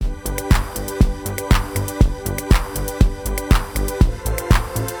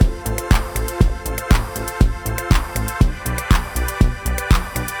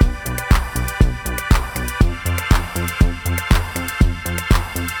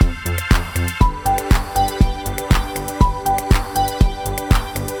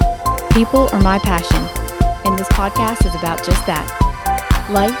People are my passion, and this podcast is about just that.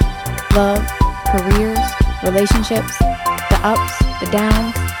 Life, love, careers, relationships, the ups, the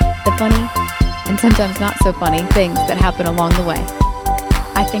downs, the funny, and sometimes not so funny things that happen along the way.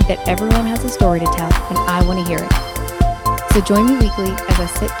 I think that everyone has a story to tell, and I want to hear it. So join me weekly as I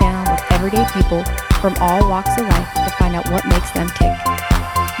sit down with everyday people from all walks of life to find out what makes them tick.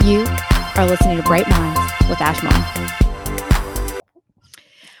 You are listening to Bright Minds with Ashmon.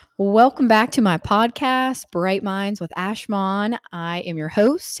 Welcome back to my podcast, Bright Minds with Ashmon. I am your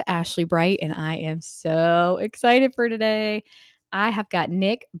host, Ashley Bright, and I am so excited for today. I have got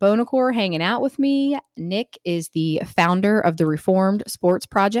Nick Buonocore hanging out with me. Nick is the founder of the Reformed Sports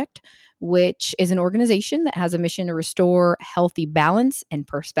Project, which is an organization that has a mission to restore healthy balance and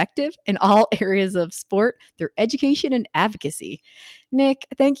perspective in all areas of sport through education and advocacy. Nick,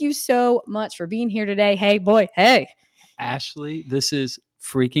 thank you so much for being here today. Hey, boy. Hey. Ashley, this is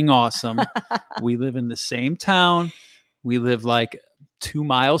freaking awesome. We live in the same town. We live like 2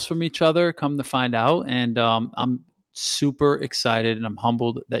 miles from each other, come to find out. And I'm super excited and I'm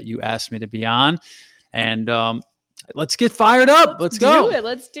humbled that you asked me to be on. And let's get fired up. Let's go.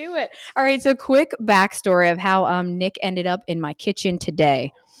 Let's do it. All right. So quick backstory of how Nick ended up in my kitchen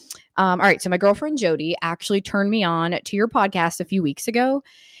today. All right. So my girlfriend Jody actually turned me on to your podcast a few weeks ago.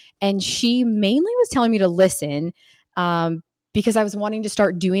 And she mainly was telling me to listen because I was wanting to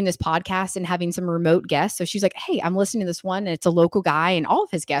start doing this podcast and having some remote guests. So she's like, hey, I'm listening to this one and it's a local guy and all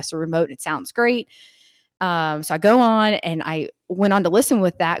of his guests are remote. And it sounds great. So I go on and I went on to listen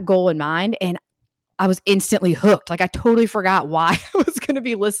with that goal in mind. And I was instantly hooked. Like I totally forgot why I was going to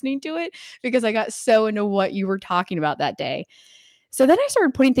be listening to it because I got so into what you were talking about that day. So then I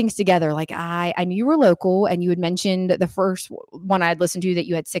started putting things together. Like I knew you were local and you had mentioned the first one I'd listened to that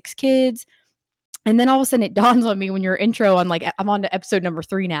you had 6 kids. And then all of a sudden it dawns on me when your intro on like, I'm on to episode number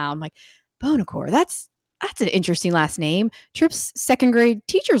 3 now. I'm like, Buonocore, that's an interesting last name. Tripp's second grade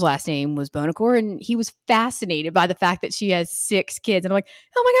teacher's last name was Buonocore. And he was fascinated by the fact that she has 6 kids. And I'm like,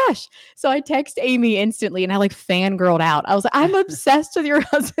 oh my gosh. So I text Amy instantly and I like fangirled out. I was like, I'm obsessed with your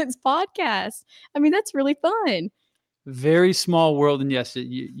husband's podcast. I mean, that's really fun. Very small world. And yes,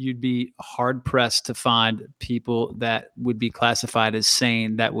 you'd be hard pressed to find people that would be classified as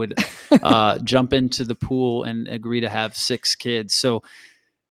sane that would jump into the pool and agree to have 6 kids. So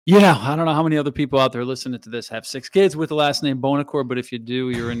yeah, I don't know how many other people out there listening to this have 6 kids with the last name Buonocore, but if you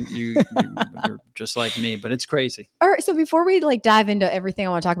do, you're just like me, but it's crazy. All right. So before we like dive into everything I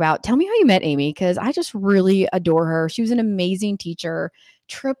want to talk about, tell me how you met Amy, because I just really adore her. She was an amazing teacher.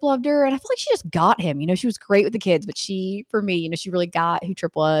 Tripp loved her. And I feel like she just got him. You know, she was great with the kids, but for me, she really got who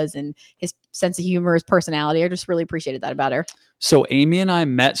Tripp was and his sense of humor, his personality. I just really appreciated that about her. So Amy and I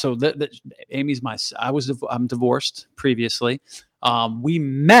met. So Amy's I'm divorced previously. We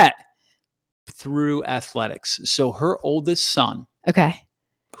met through athletics. So her oldest son, okay,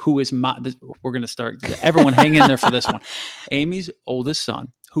 who is we're going to start, everyone hang in there for this one. Amy's oldest son,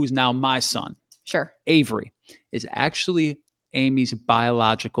 who's now my son, sure, Avery, is actually Amy's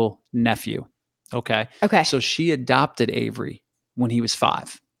biological nephew. Okay. So she adopted Avery when he was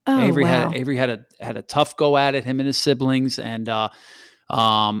 5. Oh, Avery wow. had a tough go at it, him and his siblings. And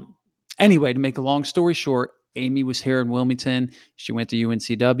anyway, to make a long story short, Amy was here in Wilmington. She went to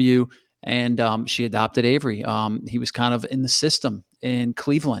UNCW and she adopted Avery. He was kind of in the system in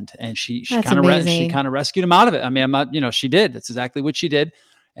Cleveland, and she kind of rescued him out of it. I mean, I'm not, she did. That's exactly what she did.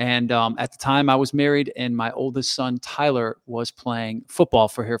 And at the time I was married and my oldest son, Tyler, was playing football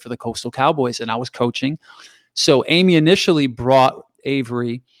for the Coastal Cowboys, and I was coaching. So Amy initially brought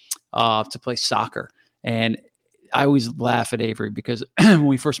Avery to play soccer. And I always laugh at Avery because when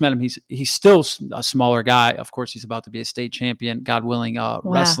we first met him, he's still a smaller guy. Of course, he's about to be a state champion, God willing,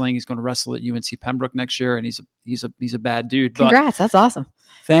 wrestling. He's going to wrestle at UNC Pembroke next year, and he's a bad dude. Congrats, that's awesome.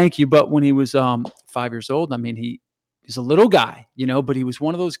 Thank you. But when he was 5 years old, I mean, he's a little guy, but he was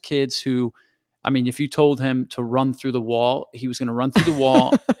one of those kids who, I mean, if you told him to run through the wall, he was going to run through the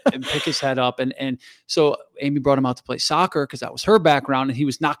wall and pick his head up. And so Amy brought him out to play soccer because that was her background, and he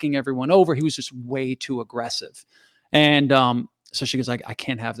was knocking everyone over. He was just way too aggressive. And so she was like, I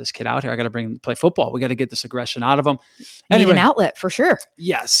can't have this kid out here. I got to bring him to play football. We got to get this aggression out of him. Anyway, need an outlet for sure.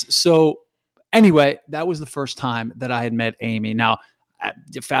 Yes. So anyway, that was the first time that I had met Amy. Now,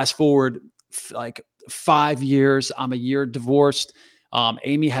 fast forward like 5 years, I'm a year divorced.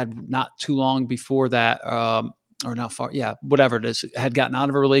 Amy had not too long before that, or not far. Yeah, whatever it is, had gotten out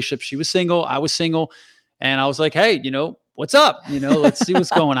of a relationship. She was single. I was single. And I was like, hey, what's up? Let's see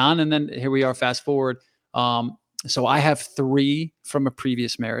what's going on. And then here we are, fast forward. So I have 3 from a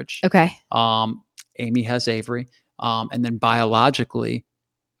previous marriage. Okay. Amy has Avery. And then biologically,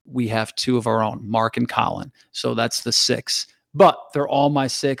 we have 2 of our own, Mark and Colin. So that's the 6. But they're all my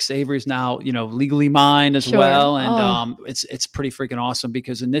 6. Avery's now, legally mine as well. And it's pretty freaking awesome,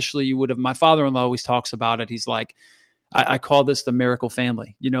 because initially my father-in-law always talks about it. He's like, I call this the miracle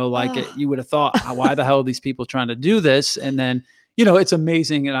family. You would have thought, why the hell are these people trying to do this? And then, it's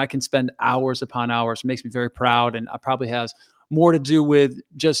amazing. And I can spend hours upon hours. It makes me very proud. And it probably has more to do with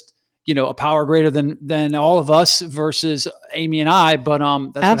just, a power greater than all of us versus Amy and I. But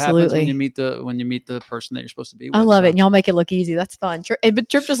that's Absolutely. what happens when you meet the person that you're supposed to be with. I love it. And y'all make it look easy. That's fun. But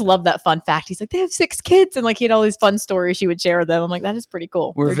Trip just loved that fun fact. He's like, they have 6 kids, and like he had all these fun stories she would share with them. I'm like, that is pretty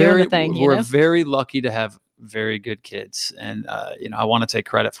cool. We're very lucky to have very good kids, and I want to take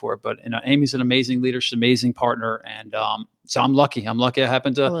credit for it. But Amy's an amazing leader, she's an amazing partner, and so I'm lucky. I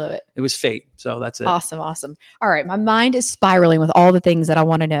happened to. I love it. It was fate. So that's it. Awesome. All right, my mind is spiraling with all the things that I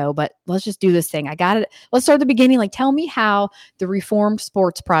want to know, but let's just do this thing. I got it. Let's start at the beginning. Like, tell me how the Reformed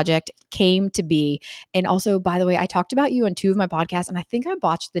Sports Project came to be. And also, by the way, I talked about you on 2 of my podcasts, and I think I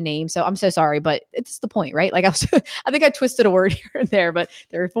botched the name, so I'm so sorry, but it's the point, right? Like I think I twisted a word here and there, but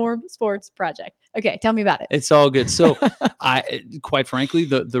the Reformed Sports Project. Okay, tell me about it. It's all good. So quite frankly,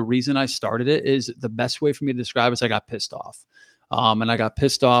 the reason I started it is the best way for me to describe it is I got pissed off. And I got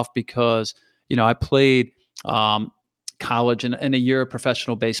pissed off because, I played college and a year of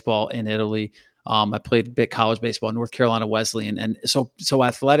professional baseball in Italy. I played a bit college baseball in North Carolina Wesleyan. And so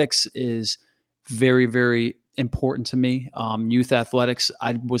athletics is very, very important to me. Youth athletics,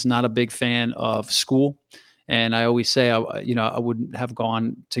 I was not a big fan of school. And I always say, I wouldn't have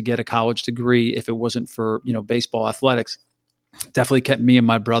gone to get a college degree if it wasn't for, baseball athletics. Definitely kept me and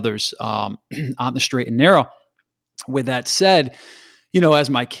my brothers on the straight and narrow. With that said, as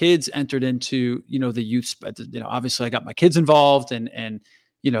my kids entered into, the youth, obviously I got my kids involved and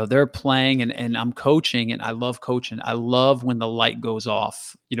they're playing and I'm coaching, and I love coaching. I love when the light goes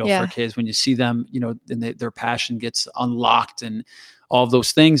off, for kids, when you see them, and their passion gets unlocked and all of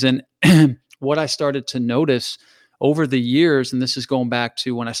those things. And what I started to notice over the years, and this is going back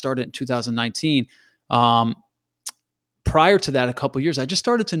to when I started in 2019, prior to that, a couple of years, I just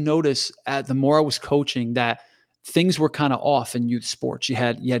started to notice the more I was coaching that things were kind of off in youth sports. You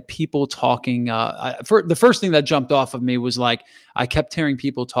had people talking. The first thing that jumped off of me was like, I kept hearing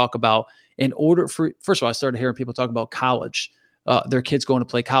people talk about first of all, I started hearing people talk about college, their kids going to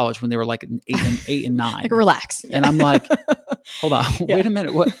play college when they were like 8 and 9. Like, relax. And I'm like, hold on, wait a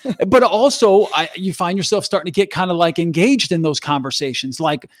minute. What? But also you find yourself starting to get kind of like engaged in those conversations.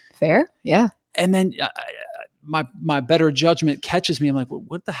 Like, fair. Yeah. And then my better judgment catches me. I'm like, well,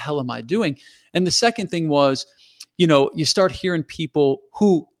 what the hell am I doing? And the second thing was, you start hearing people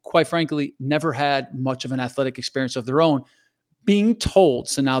who, quite frankly, never had much of an athletic experience of their own being told.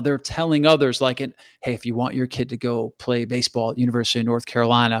 So now they're telling others like, hey, if you want your kid to go play baseball at University of North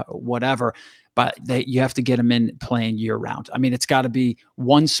Carolina or whatever, but you have to get them in playing year round. I mean, it's got to be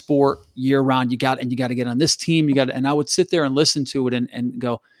one sport year round. You got to get on this team. And I would sit there and listen to it and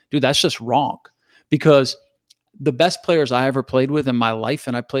go, dude, that's just wrong. Because the best players I ever played with in my life,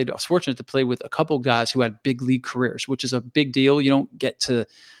 and I was fortunate to play with a couple of guys who had big league careers, which is a big deal. You don't get to,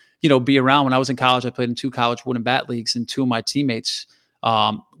 be around. When I was in college, I played in 2 college wooden bat leagues, and 2 of my teammates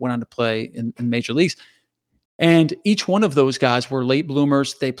went on to play in major leagues. And each one of those guys were late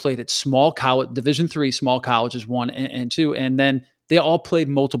bloomers. They played at small college, Division III, small colleges 1 and 2. And then they all played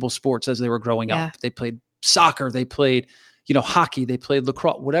multiple sports as they were growing up. They played soccer, they played, hockey, they played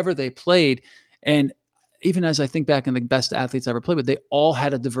lacrosse, whatever they played. And even as I think back in the best athletes I ever played with, they all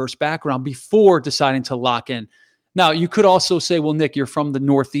had a diverse background before deciding to lock in. Now, you could also say, well, Nick, you're from the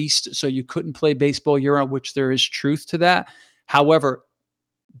Northeast, so you couldn't play baseball year-round, which there is truth to that. However,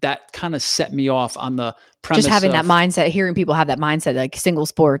 that kind of set me off on the premise. Just having that mindset, hearing people have that mindset, like single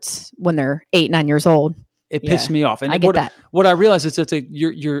sports when they're 8, 9 years old. It pissed me off. And I get that. What I realized is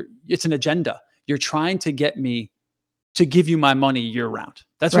it's an agenda. You're trying to get me to give you my money year round.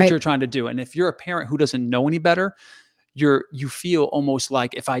 That's what you're trying to do. And if you're a parent who doesn't know any better, you feel almost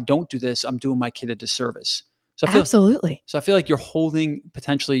like, if I don't do this, I'm doing my kid a disservice. So Absolutely. So I feel like you're holding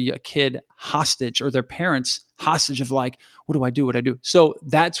potentially a kid hostage, or their parents hostage, of like, what do I do? So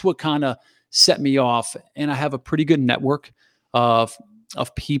that's what kind of set me off. And I have a pretty good network of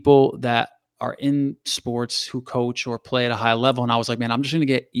people that are in sports who coach or play at a high level. And I was like, man, I'm just going to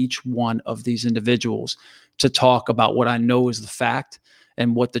get each one of these individuals to talk about what I know is the fact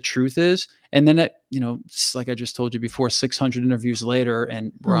and what the truth is. And then it's like I just told you before, 600 interviews later,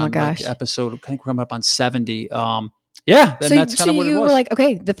 and we're on like episode, I think we're coming up on 70. Yeah. So that's kind of what it was. You were like,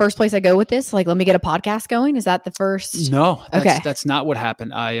 okay, the first place I go with this, like, let me get a podcast going. Is that the first? No, that's not what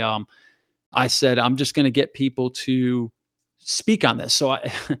happened. I said, I'm just going to get people to speak on this. So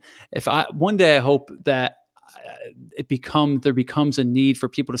one day I hope that there becomes a need for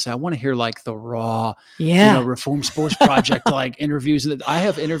people to say, I want to hear like the raw, Reform Sports Project, like interviews. I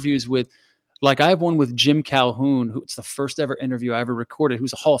have interviews with, like I have one with Jim Calhoun, who it's the first ever interview I ever recorded,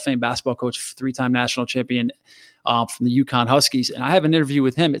 who's a Hall of Fame basketball coach, 3-time national champion from the UConn Huskies. And I have an interview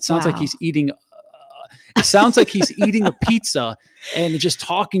with him. It sounds like he's eating a pizza and just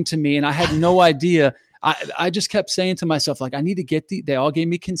talking to me. And I had no idea. I just kept saying to myself, like, I need to get they all gave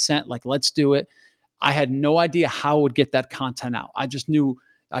me consent. Like, let's do it. I had no idea how I would get that content out. I just knew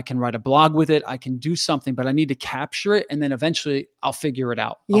I can write a blog with it. I can do something, but I need to capture it. And then eventually I'll figure it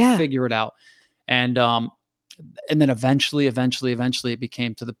out. I'll figure it out. And then eventually it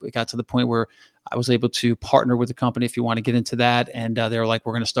got to the point where I was able to partner with the company, if you want to get into that. And they were like,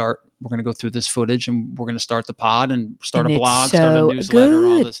 we're going to go through this footage and we're going to start the pod and start a blog, start a newsletter,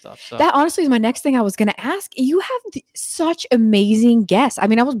 all this stuff. So that honestly is my next thing I was going to ask. You have such amazing guests. I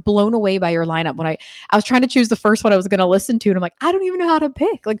mean, I was blown away by your lineup when I was trying to choose the first one I was going to listen to. And I'm like, I don't even know how to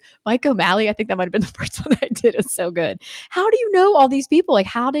pick. Like Mike O'Malley, I think that might've been the first one I did. It's so good. How do you know all these people? Like,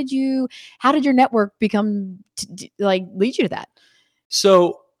 how did your network become lead you to that?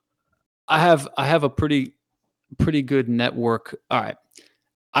 So I have a pretty good network. All right.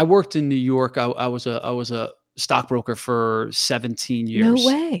 I worked in New York. I was a stockbroker for 17 years. No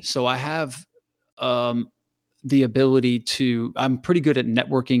way. So I have the ability I'm pretty good at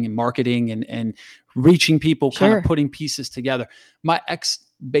networking and marketing and reaching people, kind of putting pieces together. My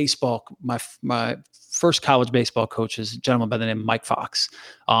my first college baseball coach is a gentleman by the name of Mike Fox.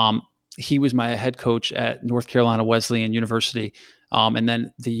 He was my head coach at North Carolina Wesleyan University. And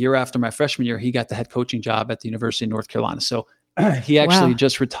then the year after my freshman year, he got the head coaching job at the University of North Carolina. So he actually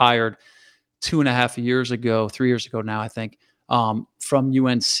just retired 3 years ago now, I think, from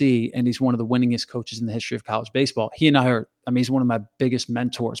UNC. And he's one of the winningest coaches in the history of college baseball. He and he's one of my biggest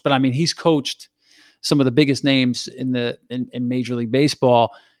mentors, but I mean, he's coached some of the biggest names in Major League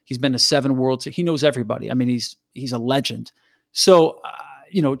Baseball. He's been to 7 World Series. He knows everybody. I mean, he's a legend. So,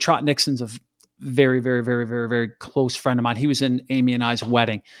 Trot Nixon's a very, very, very, very, very close friend of mine. He was in Amy and I's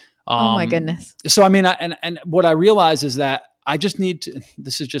wedding. Oh my goodness. So, I mean, and what I realized is that I just need to,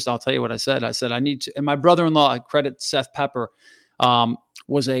 I'll tell you what I said. I said, I need to, and my brother-in-law, I credit Seth Pepper,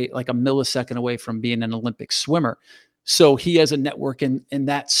 was a millisecond away from being an Olympic swimmer. So he has a network in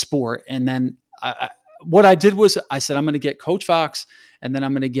that sport. And then what I did was I said, I'm going to get Coach Fox, and then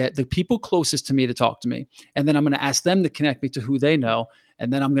I'm going to get the people closest to me to talk to me. And then I'm going to ask them to connect me to who they know.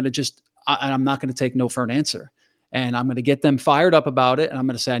 And then I'm going to I'm not going to take no for an answer. And I'm going to get them fired up about it. And I'm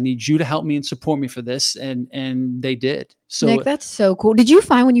going to say, I need you to help me and support me for this. And they did. So Nick, that's so cool. Did you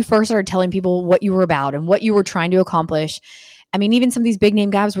find when you first started telling people what you were about and what you were trying to accomplish? I mean, even some of these big name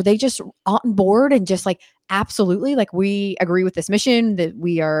guys, were they just on board and just like, absolutely, like, we agree with this mission, that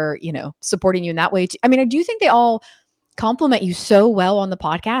we are, supporting you in that way? I mean, I do think they all compliment you so well on the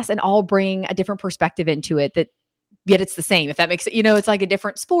podcast and all bring a different perspective into it, that yet it's the same, if that makes it, it's like a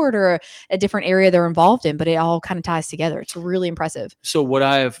different sport or a different area they're involved in, but it all kind of ties together. It's really impressive. So what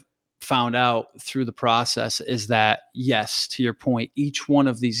I have found out through the process is that, yes, to your point, each one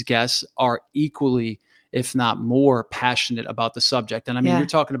of these guests are equally, if not more, passionate about the subject. And I mean, you're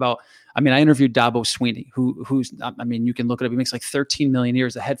talking about, I interviewed Dabo Sweeney, who's, you can look it up. He makes like 13 million a year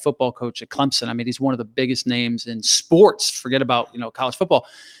as a head football coach at Clemson. I mean, he's one of the biggest names in sports. Forget about, college football.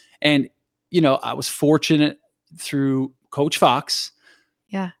 And, I was fortunate through Coach Fox,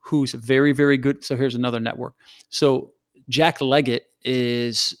 who's very, very good. So here's another network. So Jack Leggett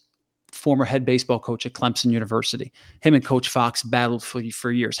is former head baseball coach at Clemson University. Him and Coach Fox battled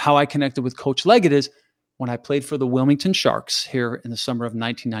for years. How I connected with Coach Leggett is when I played for the Wilmington Sharks here in the summer of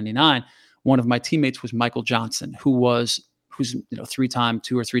 1999, one of my teammates was Michael Johnson, who's 2 or 3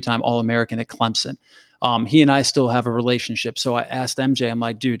 time All-American at Clemson. He and I still have a relationship. So I asked MJ, I'm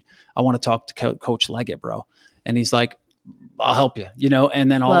like, dude, I want to talk to Coach Leggett, bro. And he's like, I'll help you,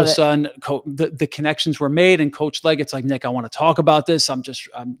 and then all of a sudden the connections were made, and Coach Leggett's like, Nick, I want to talk about this. I'm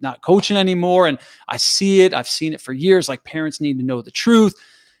not coaching anymore. And I see it. I've seen it for years. Like, parents need to know the truth.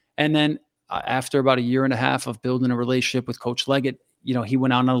 And then after about 1.5 years of building a relationship with Coach Leggett, he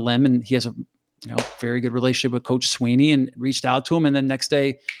went out on a limb, and he has a very good relationship with Coach Sweeney, and reached out to him. And then next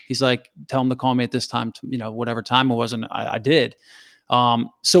day he's like, tell him to call me at this time, whatever time it was. And I did.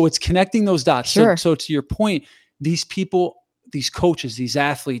 So it's connecting those dots. Sure. So to your point, these people, these coaches, these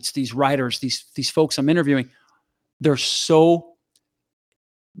athletes, these writers, these folks I'm interviewing, they're so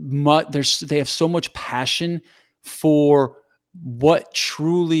much, they have so much passion for what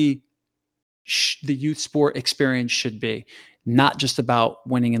truly the youth sport experience should be. not just about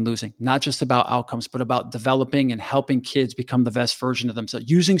winning and losing, not just about outcomes, but about developing and helping kids become the best version of themselves,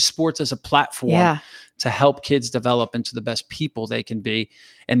 using sports as a platform to help kids develop into the best people they can be.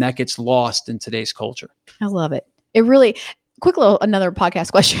 And that gets lost in today's culture. I love it. It really, another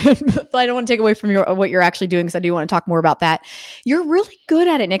podcast question, but I don't want to take away from what you're actually doing, because I do want to talk more about that. You're really good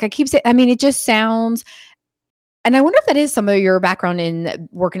at it, Nick. I keep saying, I mean, it just sounds, and I wonder if that is some of your background in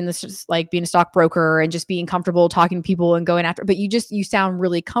working in this, just like being a stockbroker and just being comfortable talking to people and going after, but you sound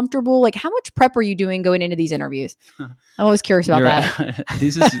really comfortable. Like, how much prep are you doing going into these interviews? I'm always curious about that.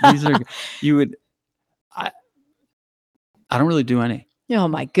 These are, I don't really do any. Oh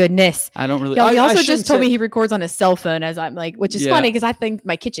my goodness. I don't really. He also just told me he records on his cell phone, as I'm like, which is funny because I think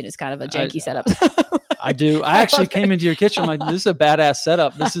my kitchen is kind of a janky setup. I do. I actually came into your kitchen. I'm like, this is a badass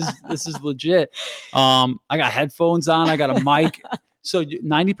setup. This is legit. I got headphones on. I got a mic. So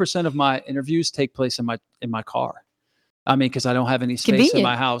 90% of my interviews take place in my car. I mean, because I don't have any space in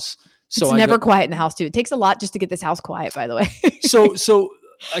my house. So it's never quiet in the house too. It takes a lot just to get this house quiet, by the way. So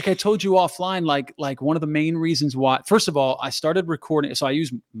like I told you offline, like one of the main reasons why, first of all, I started recording. So I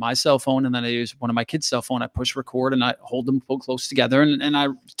use my cell phone, and then I use one of my kids' cell phone. I push record and I hold them close together, and I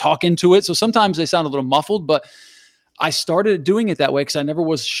talk into it. So sometimes they sound a little muffled, but I started doing it that way because I never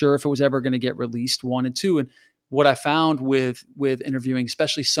was sure if it was ever going to get released, 1 and 2. And what I found with interviewing,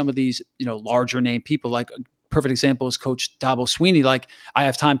 especially some of these, larger name people, like a perfect example is Coach Dabo Sweeney. Like, I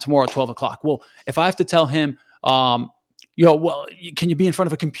have time tomorrow at 12 o'clock. Well, if I have to tell him, can you be in front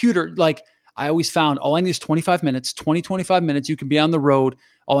of a computer? Like, I always found all I need is 25 minutes, 25 minutes. You can be on the road.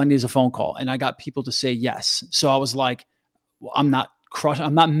 All I need is a phone call. And I got people to say yes. So I was like, well, I'm not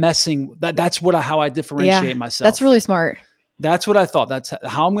messing. That's how I differentiate myself. That's really smart. That's what I thought. That's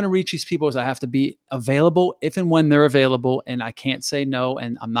how I'm going to reach these people, is I have to be available if and when they're available, and I can't say no,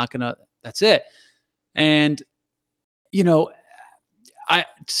 and I'm not going to, that's it. And,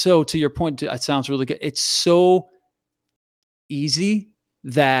 so to your point, it sounds really good. It's so easy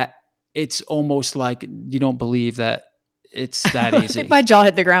that it's almost like you don't believe that it's that easy. My jaw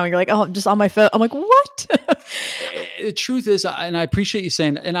hit the ground. You're like, oh, I'm just on my phone. I'm like, what? The truth is, and I appreciate you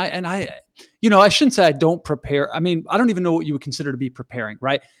saying, and I shouldn't say I don't prepare. I mean, I don't even know what you would consider to be preparing,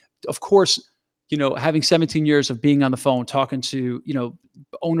 right? Of course, having 17 years of being on the phone, talking to,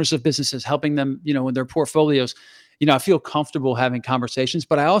 owners of businesses, helping them, in their portfolios, I feel comfortable having conversations,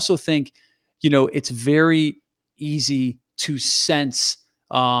 but I also think, it's very easy to sense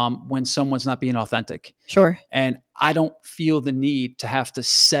when someone's not being authentic. Sure. And I don't feel the need to have to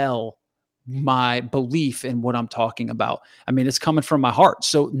sell my belief in what I'm talking about. I mean, it's coming from my heart.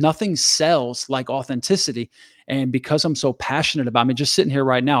 So nothing sells like authenticity. And because I'm so passionate about it, just sitting here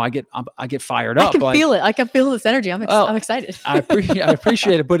right now, I get fired up. I can feel it. I can feel this energy. I'm excited. I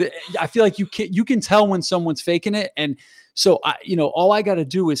appreciate it. But I feel like you can tell when someone's faking it. And so all I got to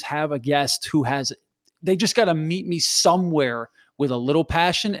do is have a guest who has, they just got to meet me somewhere with a little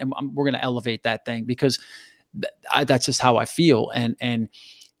passion, and we're going to elevate that thing, because that's just how I feel. And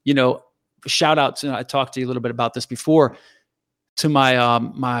shout out to, I talked to you a little bit about this before, to my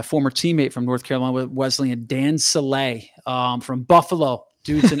my former teammate from North Carolina, Wesleyan, Dan Soleil, from Buffalo.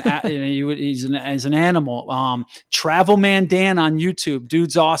 Dude's he's an animal. Travel Man Dan on YouTube.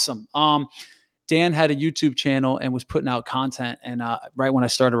 Dude's awesome. Dan had a YouTube channel and was putting out content. And right when I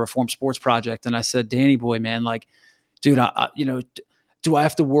started Reform Sports Project, and I said, Danny boy, man, like, dude, do I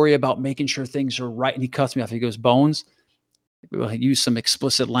have to worry about making sure things are right? And he cuts me off. He goes, Bones, he used some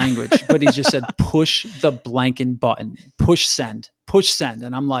explicit language, but he just said, push the blanking button, push send.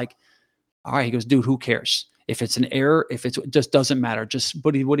 And I'm like, all right. He goes, dude, who cares? If it's an error, it just doesn't matter.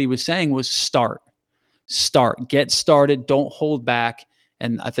 But what he was saying was start, get started. Don't hold back.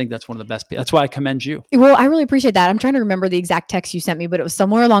 And I think that's one of the best. That's why I commend you. Well, I really appreciate that. I'm trying to remember the exact text you sent me, but it was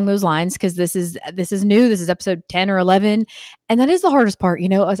somewhere along those lines, because this is new. This is episode 10 or 11. And that is the hardest part.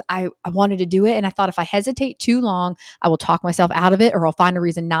 I wanted to do it. And I thought, if I hesitate too long, I will talk myself out of it, or I'll find a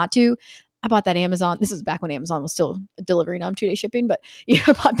reason not to. I bought that Amazon. This is back when Amazon was still delivering on 2-day shipping, but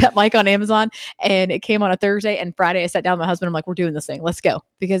I bought that mic on Amazon, and it came on a Thursday, and Friday I sat down with my husband. I'm like, we're doing this thing. Let's go.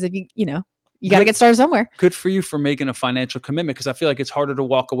 Because if you got to get started somewhere. Good for you for making a financial commitment, because I feel like it's harder to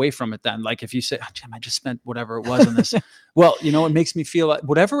walk away from it then. Like, if you say, oh, Jim, I just spent whatever it was on this. Well, it makes me feel like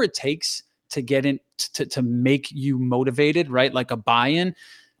whatever it takes to get in, to make you motivated, right? Like a buy-in.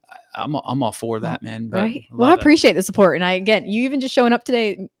 I'm all for that, man. Right. Well, I appreciate the support. And you even just showing up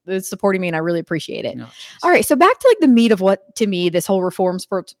today is supporting me, and I really appreciate it. All right. So back to the meat of what, to me, this whole Reform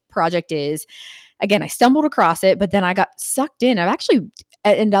Sports Project is. again, I stumbled across it, but then I got sucked in.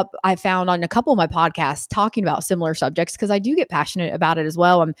 I found on a couple of my podcasts talking about similar subjects because I do get passionate about it as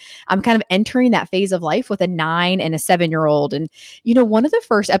well. I'm kind of entering that phase of life with a 9 and a 7-year-old. And, one of the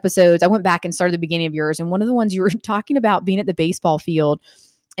first episodes, I went back and started the beginning of yours. And one of the ones you were talking about being at the baseball field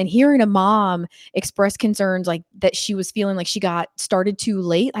and hearing a mom express concerns like that she was feeling like she got started too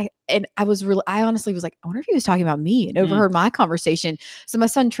late. I honestly was like, I wonder if he was talking about me and overheard my conversation. So my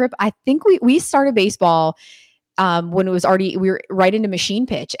son Tripp, I think we started baseball when it was already, we were right into machine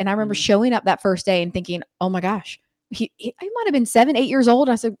pitch. And I remember showing up that first day and thinking, oh my gosh, he might have been 7, 8 years old.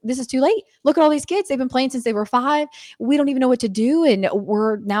 I said, this is too late. Look at all these kids. They've been playing since they were 5. We don't even know what to do. And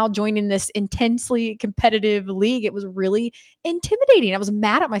we're now joining this intensely competitive league. It was really intimidating. I was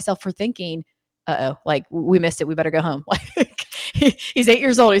mad at myself for thinking, like we missed it. We better go home. Like he's 8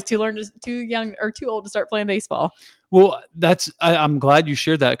 years old. He's too young or too old to start playing baseball. Well, I'm glad you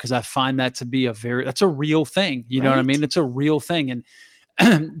shared that because I find that to be that's a real thing. You know what I mean? It's a real thing.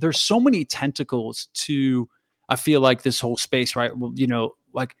 And there's so many tentacles to, I feel like this whole space, right? Well,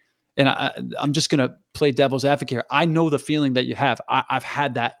 and I'm just going to play devil's advocate here. I know the feeling that you have. I've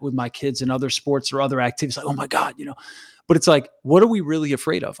had that with my kids in other sports or other activities. Like, oh my God, but it's like, what are we really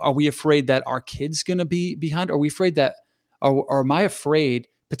afraid of? Are we afraid that our kid's going to be behind? Are we afraid that, or am I afraid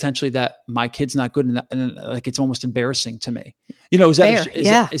potentially that my kid's not good enough and like it's almost embarrassing to me? Is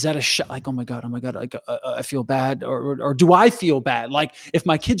that a shot? Like, oh my God, like I feel bad, or do I feel bad? Like if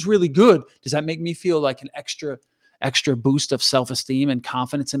my kid's really good, does that make me feel like an extra boost of self-esteem and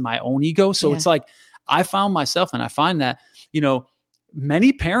confidence in my own ego? So it's like I found myself, and I find that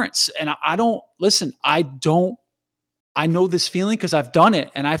many parents, and I know this feeling because I've done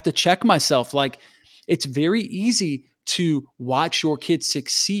it, and I have to check myself. Like it's very easy to watch your kids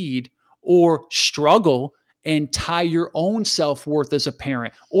succeed or struggle and tie your own self-worth as a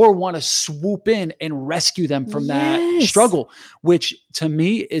parent, or want to swoop in and rescue them from that struggle, which to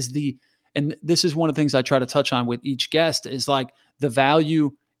me is and this is one of the things I try to touch on with each guest is like the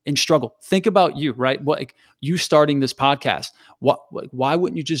value in struggle. Think about you, right? Like you starting this podcast. Why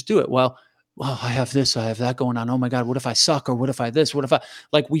wouldn't you just do it? Well, I have this, I have that going on. Oh my God, what if I suck? Or what if I this? What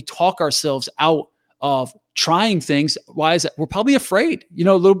if we talk ourselves out of trying things? Why is that? We're probably afraid,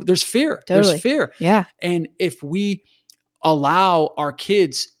 there's fear. Totally. There's fear. Yeah. And if we allow our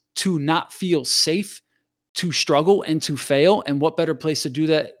kids to not feel safe, to struggle and to fail, and what better place to do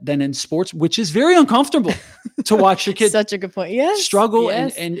that than in sports, which is very uncomfortable to watch your kids such a good point. Yes. struggle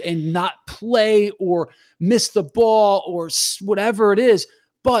and not play or miss the ball or whatever it is.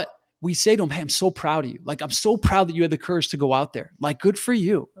 But we say to them, hey, I'm so proud of you. Like, I'm so proud that you had the courage to go out there. Like, good for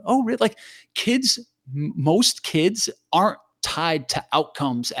you. Oh, really? Like most kids aren't tied to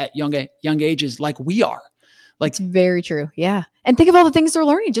outcomes at young ages like we are. Like, it's very true. Yeah. And think of all the things they're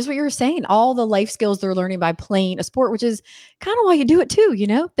learning, just what you were saying, all the life skills they're learning by playing a sport, which is kind of why you do it too.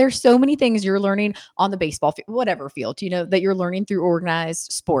 There's so many things you're learning on the baseball field, whatever field, that you're learning through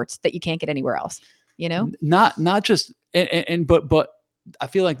organized sports that you can't get anywhere else, Not just, but I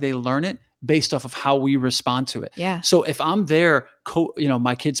feel like they learn it based off of how we respond to it. Yeah. So if I'm there,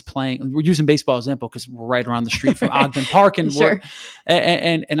 my kid's playing, we're using baseball as an example because we're right around the street from Ogden Park, and sure.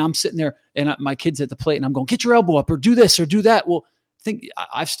 and I'm sitting there, and my kid's at the plate, and I'm going, get your elbow up, or do this, or do that. Well,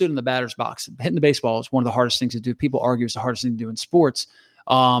 I've stood in the batter's box. Hitting the baseball is one of the hardest things to do. People argue it's the hardest thing to do in sports.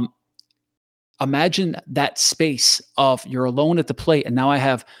 Imagine that space of you're alone at the plate, and now I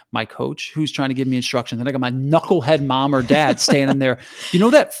have my coach who's trying to give me instructions, and I got my knucklehead mom or dad standing there. You know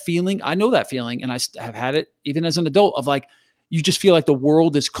that feeling? I know that feeling, and I have had it even as an adult of like, you just feel like the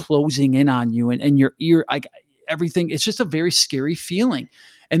world is closing in on you, and your ear, like everything. It's just a very scary feeling.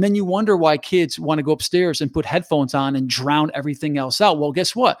 And then you wonder why kids want to go upstairs and put headphones on and drown everything else out. Well,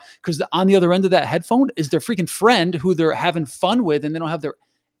 guess what? Because on the other end of that headphone is their freaking friend who they're having fun with, and they don't have their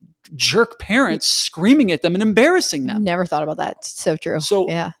jerk parents screaming at them and embarrassing them. Never thought about that. It's so true. So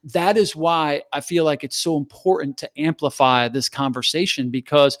that is why I feel like it's so important to amplify this conversation,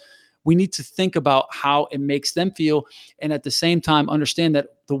 because we need to think about how it makes them feel. And at the same time, understand that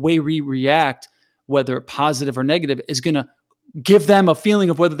the way we react, whether positive or negative, is going to give them a feeling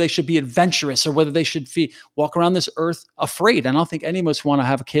of whether they should be adventurous or whether they should walk around this earth afraid. And I don't think any of us want to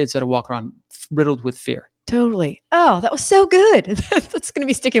have kids that walk around riddled with fear. Totally. Oh, that was so good. That's going to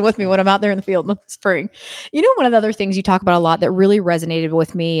be sticking with me when I'm out there in the field in the spring. One of the other things you talk about a lot that really resonated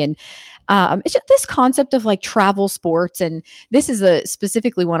with me, and it's just this concept of like travel sports. And this is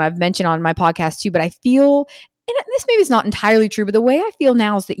specifically one I've mentioned on my podcast too, but I feel, and this maybe is not entirely true, but the way I feel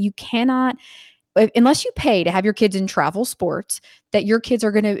now is that you cannot unless you pay to have your kids in travel sports, that your kids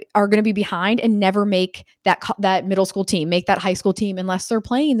are gonna be behind and never make that middle school team, make that high school team, unless they're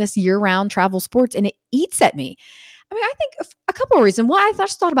playing this year-round travel sports, and it eats at me. I mean, I think a couple of reasons. One, I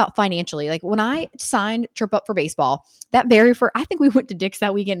just thought about financially. Like when I signed Trip Up for Baseball, I think we went to Dick's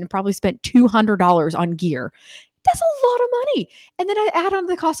that weekend and probably spent $200 on gear. That's a lot of money. And then I add on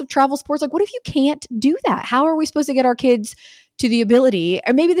the cost of travel sports. Like, what if you can't do that? How are we supposed to get our kids to the ability?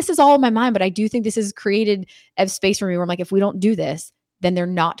 Or maybe this is all in my mind, but I do think this has created a space for me where I'm like, if we don't do this, then they're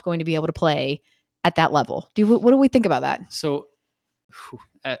not going to be able to play at that level. What do we think about that? So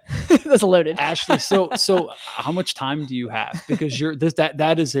that's loaded. Ashley, so how much time do you have? Because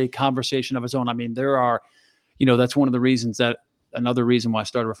that is a conversation of its own. I mean, there are, that's one of the reasons another reason why I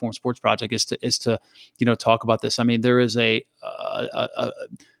started Reform Sports Project is to talk about this. I mean, there is a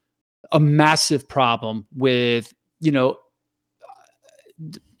massive problem with,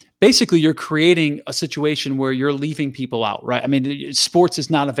 basically you're creating a situation where you're leaving people out, right? I mean, sports is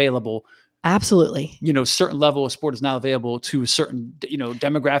not available. Absolutely. Certain level of sport is not available to a certain,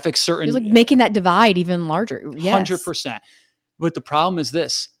 demographic, certain. It's like making that divide even larger. Yes. 100%. But the problem is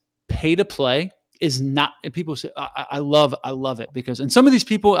this: pay to play is not, and people say, I love it because, and some of these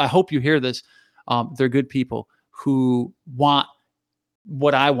people, I hope you hear this, they're good people who want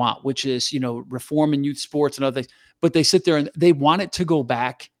what I want, which is, reform in youth sports and other things, but they sit there and they want it to go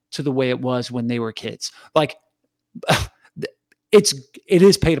back to the way it was when they were kids. Like it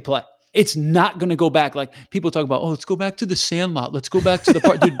is pay to play. It's not going to go back. Like people talk about, let's go back to the Sandlot. Let's go back to the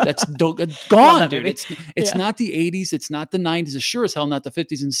park. Dude, that's gone, dude. It's not the 80s. It's not the 90s. It's sure as hell not the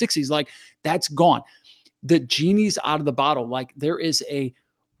 50s and 60s. Like that's gone. The genie's out of the bottle. Like this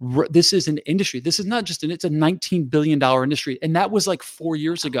is an industry. This is not just it's a $19 billion industry. And that was like 4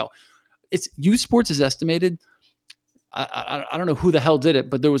 years ago. It's youth sports is estimated. I don't know who the hell did it,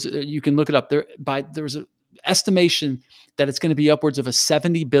 but you can look it up there was an estimation that it's going to be upwards of a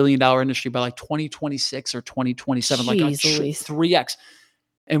 $70 billion industry by like 2026 or 2027, like 3x.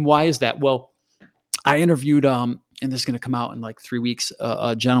 And why is that? Well, I interviewed, and this is going to come out in like 3 weeks,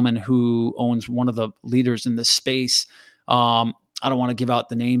 a gentleman who owns one of the leaders in this space. I don't want to give out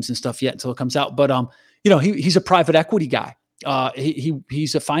the names and stuff yet until it comes out, but he's a private equity guy.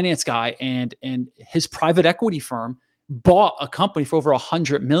 He's a finance guy, and his private equity firm bought a company for over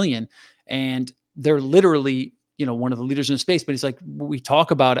 $100 million, and they're literally, one of the leaders in the space. But he's like, we talk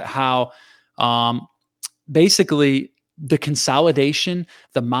about it, how basically the consolidation,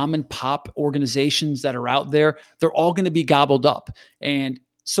 the mom and pop organizations that are out there, they're all going to be gobbled up. And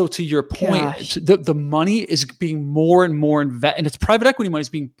so to your point, the money is being more and more and it's private equity money is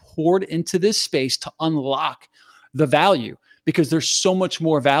being poured into this space to unlock the value, because there's so much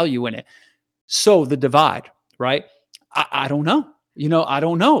more value in it. So the divide, right? I don't know. I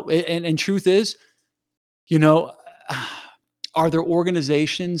don't know. And truth is, are there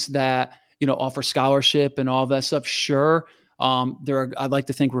organizations that, offer scholarship and all that stuff? Sure. I'd like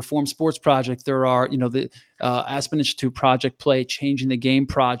to think Reform Sports Project. There are, the Aspen Institute Project Play, Changing the Game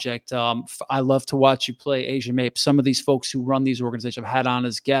Project. I love to watch you play, Asia Mape. Some of these folks who run these organizations I've had on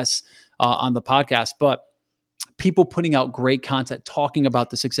as guests on the podcast, but people putting out great content, talking about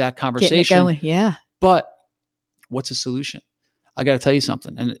this exact conversation. Getting it going. Yeah. But what's the solution? I got to tell you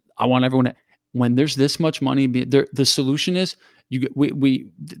something. And I want everyone to, when there's this much money, the solution is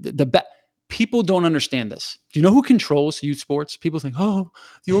people don't understand this. Do you know who controls youth sports? People think,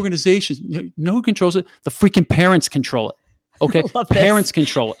 the organizations. You know who controls it? The freaking parents control it. Okay. Parents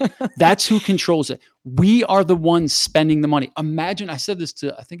control it. That's who controls it. We are the ones spending the money. Imagine, I said this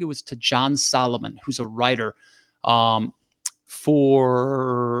I think it was to John Solomon, who's a writer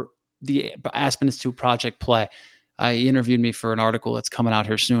for the Aspen Institute Project Play. He interviewed me for an article that's coming out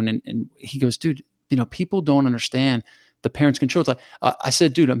here soon. And he goes, dude, people don't understand the parents' control. It's like, I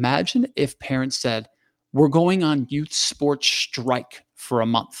said, dude, imagine if parents said, we're going on youth sports strike for a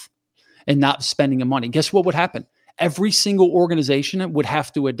month and not spending the money. Guess what would happen? Every single organization would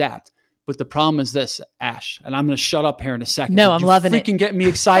have to adapt. But the problem is this, Ash, and I'm going to shut up here in a second. No, I'm loving it. Freaking get me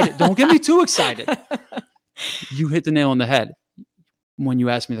excited. Don't get me too excited. You hit the nail on the head when you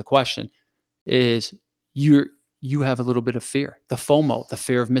asked me the question, is you have a little bit of fear, the FOMO, the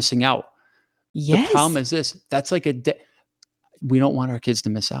fear of missing out. Yes. The problem is this, that's like we don't want our kids to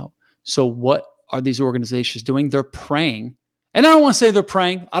miss out. So what are these organizations doing? They're praying. And I don't want to say they're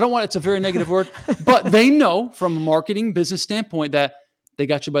praying. It's a very negative word, but they know from a marketing business standpoint that they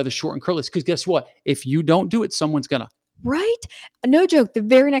got you by the short and curlies. Because guess what? If you don't do it, someone's going to. Right? No joke. The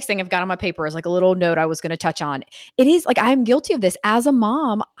very next thing I've got on my paper is like a little note I was going to touch on. It is like, I'm guilty of this as a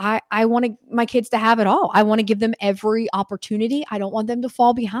mom. I want my kids to have it all. I want to give them every opportunity. I don't want them to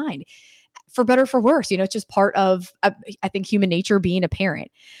fall behind. for better or for worse. It's just part of, I think, human nature being a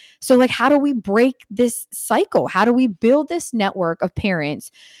parent. So like, how do we break this cycle? How do we build this network of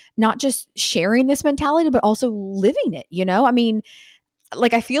parents, not just sharing this mentality, but also living it? I mean,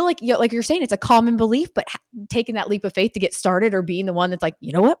 like, I feel like, like you're saying, it's a common belief, but taking that leap of faith to get started, or being the one that's like,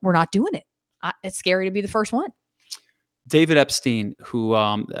 you know what, we're not doing it. It's scary to be the first one. David Epstein, who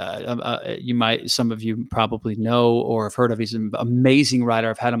some of you probably know or have heard of. He's an amazing writer.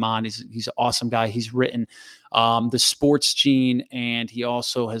 I've had him on. He's an awesome guy. He's written The Sports Gene, and he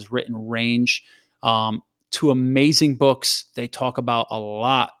also has written Range, two amazing books. They talk about a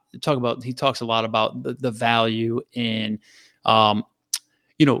lot. He talks a lot about the value in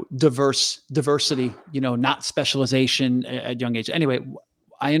diversity, not specialization at young age. Anyway,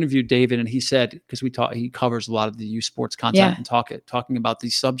 I interviewed David, and he said, because he covers a lot of the youth sports content and talking about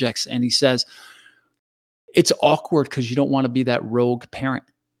these subjects. And he says, it's awkward because you don't want to be that rogue parent,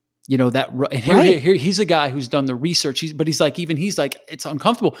 here he's a guy who's done the research. He's like, it's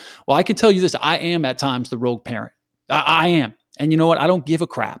uncomfortable. Well, I can tell you this, I am at times the rogue parent. I am. And you know what? I don't give a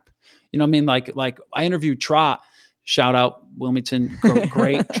crap. You know what I mean? Like I interviewed Trot, shout out Wilmington,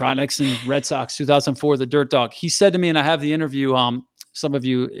 great Trot Nixon, Red Sox, 2004, the Dirt Dog. He said to me, and I have the interview, some of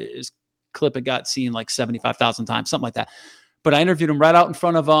you, his clip, it got seen like 75,000 times, something like that. But I interviewed him right out in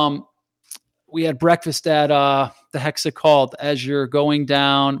front of, we had breakfast at, the heck's it called, as you're going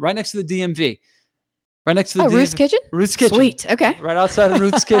down, right next to the DMV. Right next to the Ruth's Kitchen? Ruth's Kitchen. Sweet, okay. Right outside of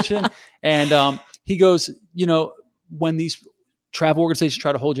Ruth's Kitchen. And he goes, when these travel organizations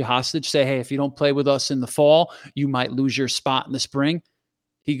try to hold you hostage, say, hey, if you don't play with us in the fall, you might lose your spot in the spring.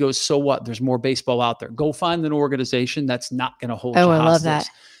 He goes, so what? There's more baseball out there. Go find an organization that's not going to hold you hostage. I love that.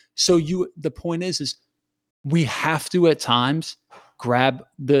 So the point is we have to at times grab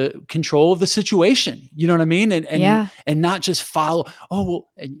the control of the situation. You know what I mean? And not just follow,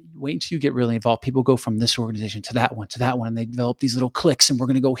 and wait until you get really involved. People go from this organization to that one, and they develop these little cliques, and we're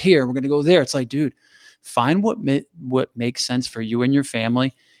going to go here, we're going to go there. It's like, dude, find what makes sense for you and your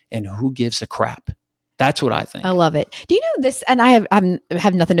family, and who gives a crap. That's what I think. I love it. Do you know this? And I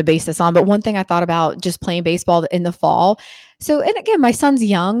have nothing to base this on, but one thing I thought about just playing baseball in the fall. So, and again, my son's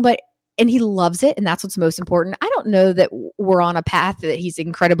young, and he loves it, and that's what's most important. I don't know that we're on a path that he's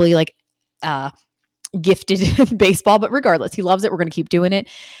incredibly gifted in baseball, but regardless, he loves it. We're going to keep doing it.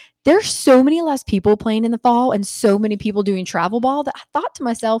 There's so many less people playing in the fall, and so many people doing travel ball, that I thought to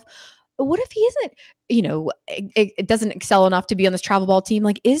myself, what if he isn't, it doesn't excel enough to be on this travel ball team?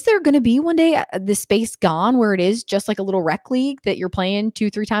 Like, is there going to be one day the space gone where it is just like a little rec league that you're playing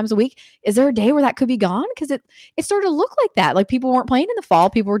 2-3 times a week? Is there a day where that could be gone? Because it started to look like that. Like, people weren't playing in the fall.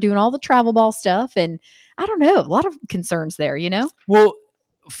 People were doing all the travel ball stuff. And I don't know, a lot of concerns there, Well,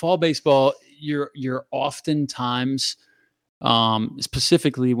 fall baseball, you're oftentimes,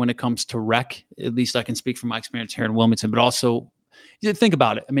 specifically when it comes to rec, at least I can speak from my experience here in Wilmington, but also, think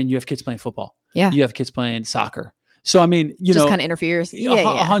about it. I mean, you have kids playing football. Yeah. You have kids playing soccer. So, I mean, just kind of interferes.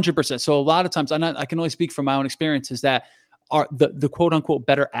 100%. So a lot of times, I can only speak from my own experience, is that the quote unquote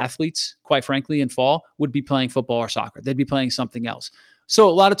better athletes, quite frankly, in fall would be playing football or soccer. They'd be playing something else. So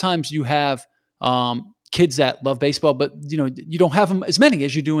a lot of times you have kids that love baseball, but you don't have them as many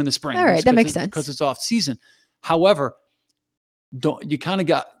as you do in the spring. All right. That makes sense. Because it's off season. However, you kind of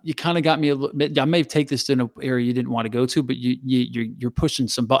got me a little bit. I may take this to an area you didn't want to go to, but you're pushing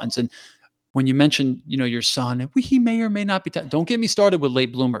some buttons. And when you mentioned, your son, he may or may not be. Don't get me started with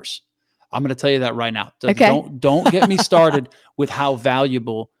late bloomers. I'm going to tell you that right now. Okay. Don't get me started with how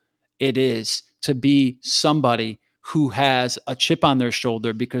valuable it is to be somebody who has a chip on their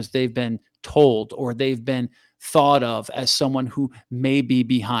shoulder because they've been told or they've been thought of as someone who may be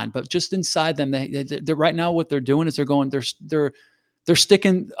behind, but just inside them, they're right now, what they're doing is they're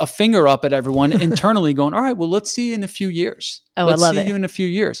sticking a finger up at everyone internally going, all right, well, let's see you in a few years. Let's see you in a few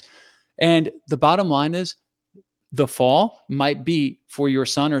years. And the bottom line is the fall might be for your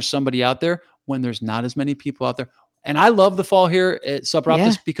son or somebody out there when there's not as many people out there. And I love the fall here at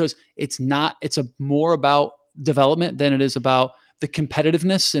Subroptis because it's more about development than it is about the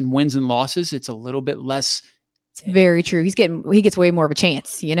competitiveness and wins and losses. It's a little bit less. It's very true. He gets way more of a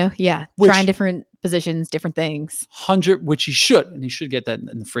chance, Yeah. Trying different positions, different things. Which he should, and he should get that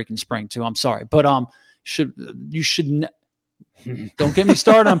in the freaking spring too. I'm sorry. But don't get me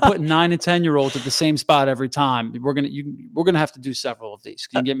started on putting 9 and 10-year-olds at the same spot every time. We're gonna have to do several of these.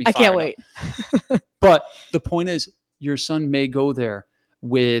 You can get me fired. I can't wait. But the point is, your son may go there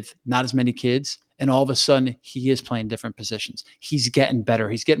with not as many kids, and all of a sudden he is playing different positions. He's getting better.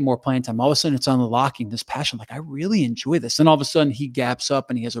 He's getting more playing time. All of a sudden it's unlocking this passion. Like, I really enjoy this. And all of a sudden he gaps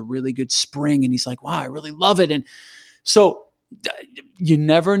up and he has a really good spring and he's like, wow, I really love it. And so you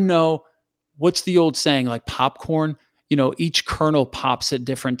never know what's the old saying, like popcorn, each kernel pops at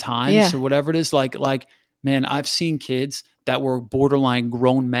different times Yeah. or whatever it is. Like, man, I've seen kids that were borderline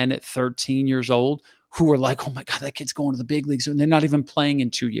grown men at 13 years old who were like, oh my God, that kid's going to the big leagues and they're not even playing in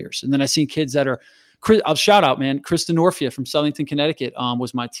 2 years. And then I seen kids that are, I'll shout out, man, Kristen Orfia from Southington, Connecticut,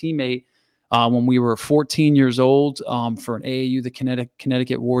 was my teammate when we were 14 years old for an AAU, the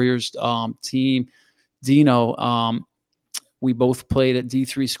Connecticut Warriors team. Dino, we both played at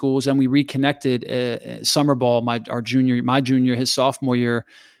D3 schools, and we reconnected summer ball. My junior, his sophomore year,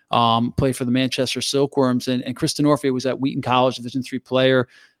 played for the Manchester Silkworms, and Kristen Orfia was at Wheaton College, Division III player.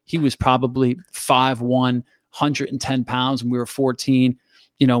 He was probably 5'1", 110 pounds, and we were 14.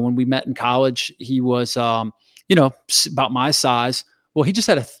 When we met in college, he was, about my size. Well, he just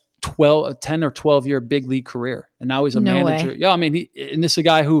had a 10 or 12 year big league career, and now he's a manager. Way. Yeah, I mean, and this is a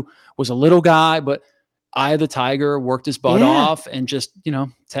guy who was a little guy, but eye of the tiger, worked his butt off, and just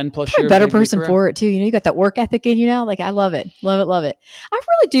 10 plus years. Better person for it too. You got that work ethic in you now. Like, I love it. I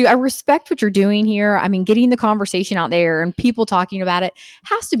really do. I respect what you're doing here. I mean, getting the conversation out there and people talking about it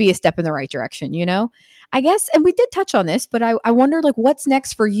has to be a step in the right direction. I guess, and we did touch on this, but I wonder, like, what's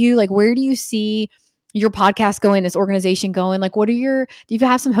next for you? Like, where do you see your podcast going, this organization going? Like, do you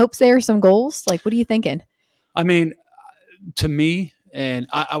have some hopes there, some goals? Like, what are you thinking? I mean, to me, and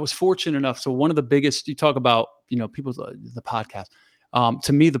I was fortunate enough. So one of the biggest, you talk about, people, the podcast,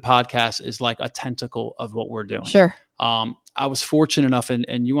 to me, the podcast is like a tentacle of what we're doing. Sure. I was fortunate enough,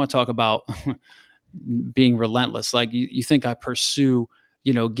 and you want to talk about being relentless. Like you think I pursue,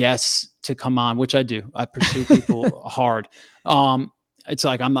 guests to come on, which I do. I pursue people hard. It's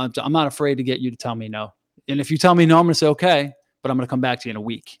like, I'm not afraid to get you to tell me no. And if you tell me no, I'm going to say, okay, but I'm going to come back to you in a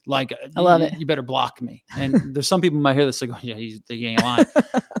week. Like, I love it. You better block me. And there's some people who might hear this, like, oh, yeah, he ain't lying.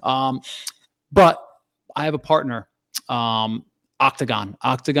 But I have a partner, Octagon,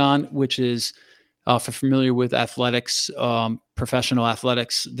 which is, if you're familiar with athletics, professional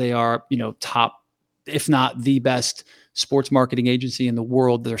athletics, they are, top, if not the best sports marketing agency in the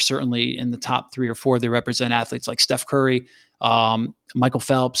world. They're certainly in the top 3 or 4. They represent athletes like Steph Curry, Michael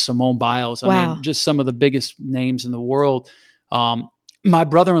Phelps, Simone Biles. I mean, just some of the biggest names in the world. My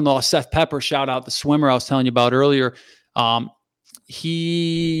brother-in-law, Seth Pepper, shout out the swimmer I was telling you about earlier.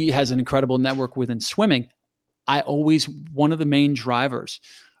 He has an incredible network within swimming. One of the main drivers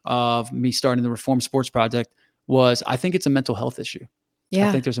of me starting the Reform Sports Project was, I think it's a mental health issue. Yeah.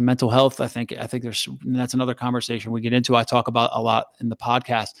 I think there's a mental health. I think that's another conversation we get into. I talk about a lot in the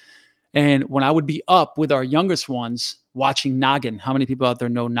podcast. And when I would be up with our youngest ones watching Noggin, how many people out there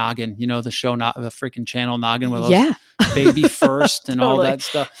know Noggin? The show, the freaking channel Noggin with those Baby First and totally. All that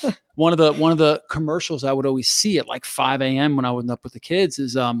stuff. One of the commercials I would always see at like 5 a.m. when I was up with the kids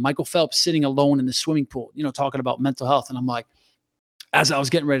is Michael Phelps sitting alone in the swimming pool, talking about mental health. And I'm like, as I was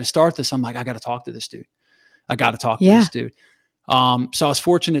getting ready to start this, I'm like, I got to talk to this dude. So I was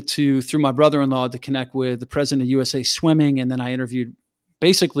fortunate through my brother-in-law, to connect with the president of USA Swimming. And then I interviewed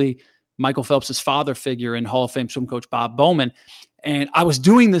basically Michael Phelps' father figure and Hall of Fame swim coach Bob Bowman. And I was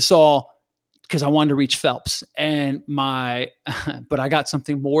doing this all because I wanted to reach Phelps, but I got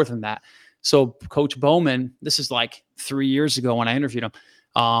something more than that. So Coach Bowman, this is like 3 years ago when I interviewed him,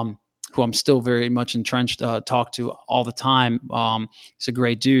 who I'm still very much entrenched, talk to all the time. He's a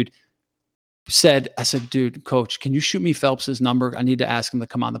great dude. I said, dude, coach, can you shoot me Phelps's number? I need to ask him to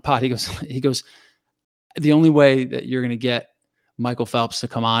come on the pod. He goes, the only way that you're going to get Michael Phelps to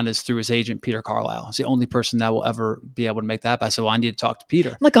come on is through his agent, Peter Carlisle. He's the only person that will ever be able to make that. I said, well, I need to talk to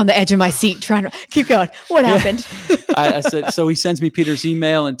Peter. Look on the edge of my seat, trying to keep going. What happened? I said, so he sends me Peter's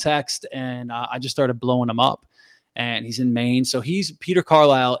email and text, and I just started blowing him up. And he's in Maine. So Peter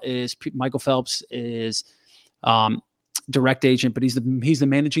Carlisle Michael Phelps is direct agent, but he's the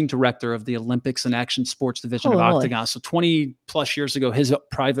managing director of the Olympics and Action Sports division of Octagon. So 20 plus years ago, his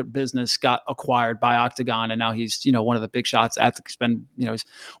private business got acquired by Octagon, and now he's one of the big shots. He's been he's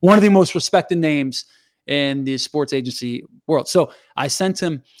one of the most respected names in the sports agency world. So I sent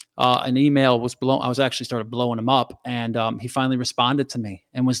him an email. I was actually started blowing him up, and he finally responded to me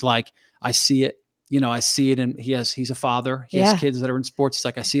and was like, "I see it. I see it." And he's a father. He has kids that are in sports. He's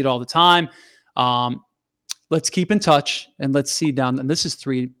like, "I see it all the time. Let's keep in touch and let's see down." And this is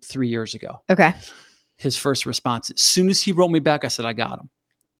three years ago. Okay. His first response, as soon as he wrote me back, I said, I got him.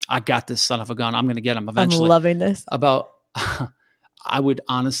 I got this son of a gun. I'm going to get him eventually. I'm loving this. I would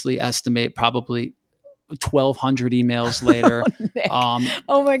honestly estimate probably 1,200 emails later.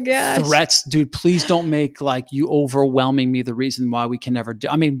 Oh my gosh. Threats, dude, please don't make like you overwhelming me the reason why we can never do.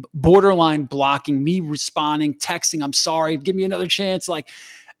 I mean, borderline blocking, me responding, texting, I'm sorry, give me another chance. Like,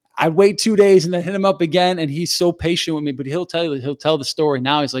 I'd wait 2 days and then hit him up again. And he's so patient with me, but he'll tell the story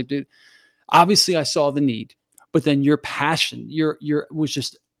now. He's like, dude, obviously I saw the need, but then your passion,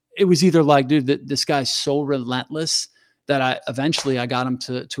 it was either like, dude, this guy's so relentless that I got him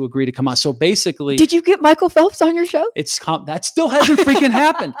to agree to come on. So basically, did you get Michael Phelps on your show? That still hasn't freaking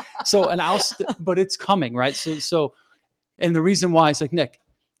happened. So, but it's coming, right? So, and the reason why is like, Nick,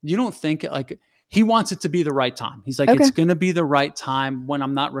 you don't think like he wants it to be the right time. He's like, it's going to be the right time when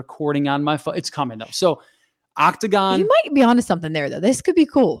I'm not recording on my phone. It's coming though. So Octagon. You might be onto something there though. This could be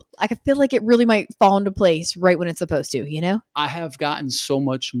cool. I feel like it really might fall into place right when it's supposed to, you know? I have gotten so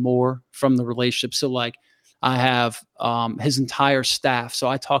much more from the relationship. So like I have his entire staff. So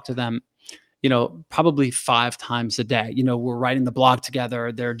I talk to them, probably 5 times a day. We're writing the blog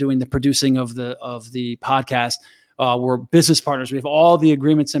together. They're doing the producing of the podcast. We're business partners. We have all the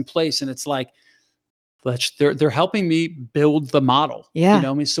agreements in place. And it's like, they're helping me build the model.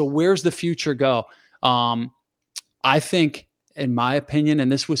 Yeah. So where's the future go? I think, in my opinion,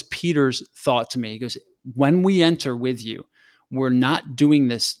 and this was Peter's thought to me, he goes, when we enter with you, we're not doing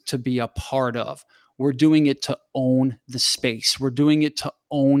this to be a part of. We're doing it to own the space. We're doing it to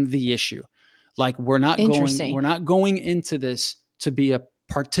own the issue. Like we're not going into this to be a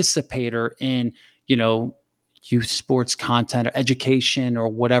participator in, youth sports content or education or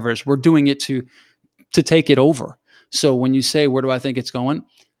whatever. We're doing it to take it over. So when you say, where do I think it's going?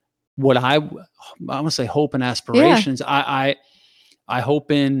 What I want to say hope and aspirations. Yeah. I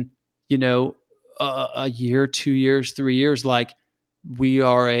hope in, a year, 2 years, 3 years, like we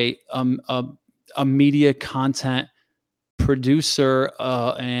are a media content producer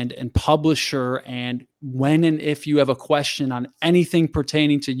and publisher. And when and if you have a question on anything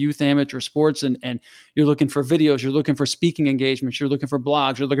pertaining to youth amateur sports and you're looking for videos, you're looking for speaking engagements, you're looking for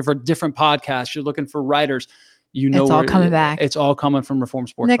blogs, you're looking for different podcasts, you're looking for writers, it's all coming back. It's all coming from Reform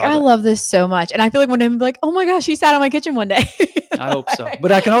Sports. Nick, I love this so much. And I feel like one day I'm like, oh my gosh, she sat on my kitchen one day. I hope so.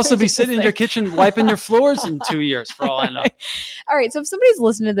 But I can also be sitting in your kitchen wiping your floors in 2 years for all I know. All right. So if somebody's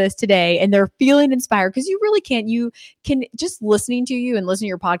listening to this today and they're feeling inspired, because you really can't, you can just listening to you and listening to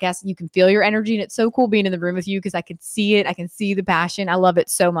your podcast, you can feel your energy. And it's so cool being in the room with you because I can see it. I can see the passion. I love it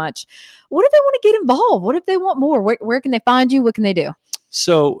so much. What if they want to get involved? What if they want more? Where can they find you? What can they do?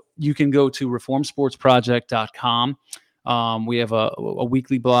 So you can go to reformsportsproject.com. We have a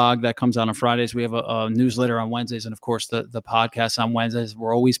weekly blog that comes out on Fridays. We have a newsletter on Wednesdays. And of course the podcast on Wednesdays.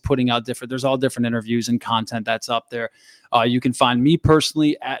 We're always putting out there's all different interviews and content that's up there. You can find me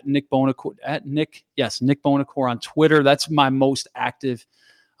personally at Nick Buonocore, Nick Buonocore on Twitter. That's my most active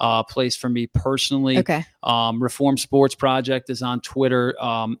place for me personally. Okay. Reform Sports Project is on Twitter,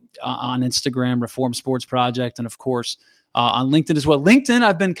 on Instagram, Reform Sports Project. And of course, on LinkedIn as well. LinkedIn,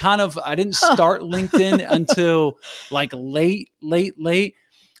 I didn't start LinkedIn until like late.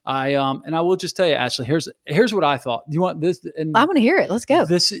 And I will just tell you, Ashley, here's what I thought. You want this? And I want to hear it. Let's go.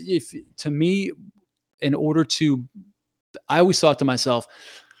 To me, I always thought to myself,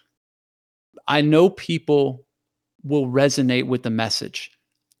 I know people will resonate with the message,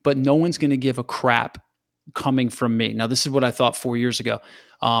 but no one's going to give a crap coming from me. Now, this is what I thought 4 years ago.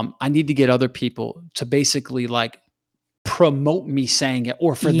 I need to get other people to basically like promote me saying it,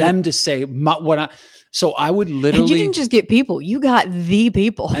 or for them to say so I would literally. And you didn't just get people; you got the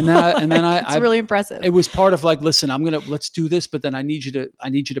people. And then it's really impressive. It was part of like, listen, let's do this, but then I need you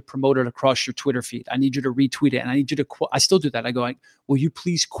to promote it across your Twitter feed. I need you to retweet it, and I need you to quote. I still do that. I go, will you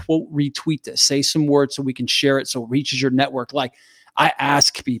please quote retweet this? Say some words so we can share it, so it reaches your network. Like I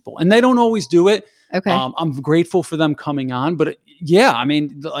ask people, and they don't always do it. Okay. I'm grateful for them coming on, but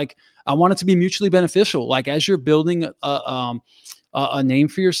I want it to be mutually beneficial. Like as you're building a name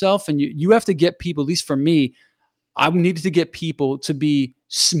for yourself, and you have to get people, at least for me, I needed to get people to be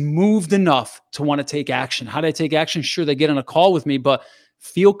moved enough to want to take action. How do I take action? Sure, they get on a call with me, but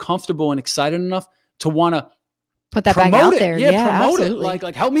feel comfortable and excited enough to want to put that back out there. Yeah, promote absolutely. It.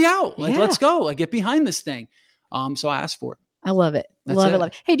 Like help me out. Like let's go. Like get behind this thing. So I asked for it. I love it. Love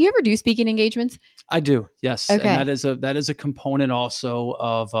it. Hey, do you ever do speaking engagements? I do. Yes. Okay. And that is a component also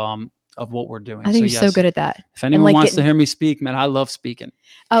of what we're doing. I think you're so good at that. If anyone wants to hear me speak, man, I love speaking.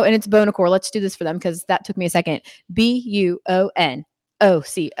 Oh, and it's Buonocore. Let's do this for them because that took me a second. Buonocore.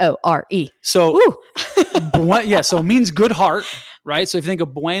 So, so it means good heart, right? So if you think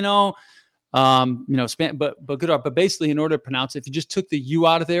of bueno, but good heart. But basically, in order to pronounce it, if you just took the U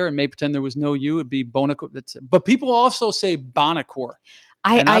out of there and maybe pretend there was no U, it'd be Buonocore. But people also say Buonocore.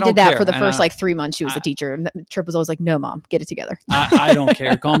 I did that for the first 3 months she was a teacher. And Trip was always like, no, Mom, get it together. I don't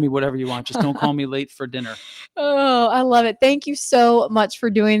care. Call me whatever you want. Just don't call me late for dinner. Oh, I love it. Thank you so much for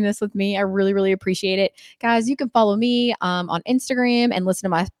doing this with me. I really, really appreciate it. Guys, you can follow me on Instagram and listen to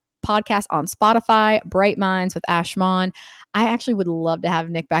my podcast on Spotify, Bright Minds with Ashman. I actually would love to have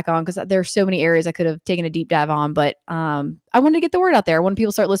Nick back on because there are so many areas I could have taken a deep dive on, but I wanted to get the word out there. When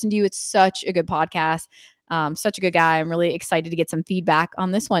people start listening to you, it's such a good podcast. Such a good guy. I'm really excited to get some feedback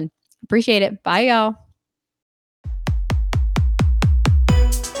on this one. Appreciate it. Bye, y'all.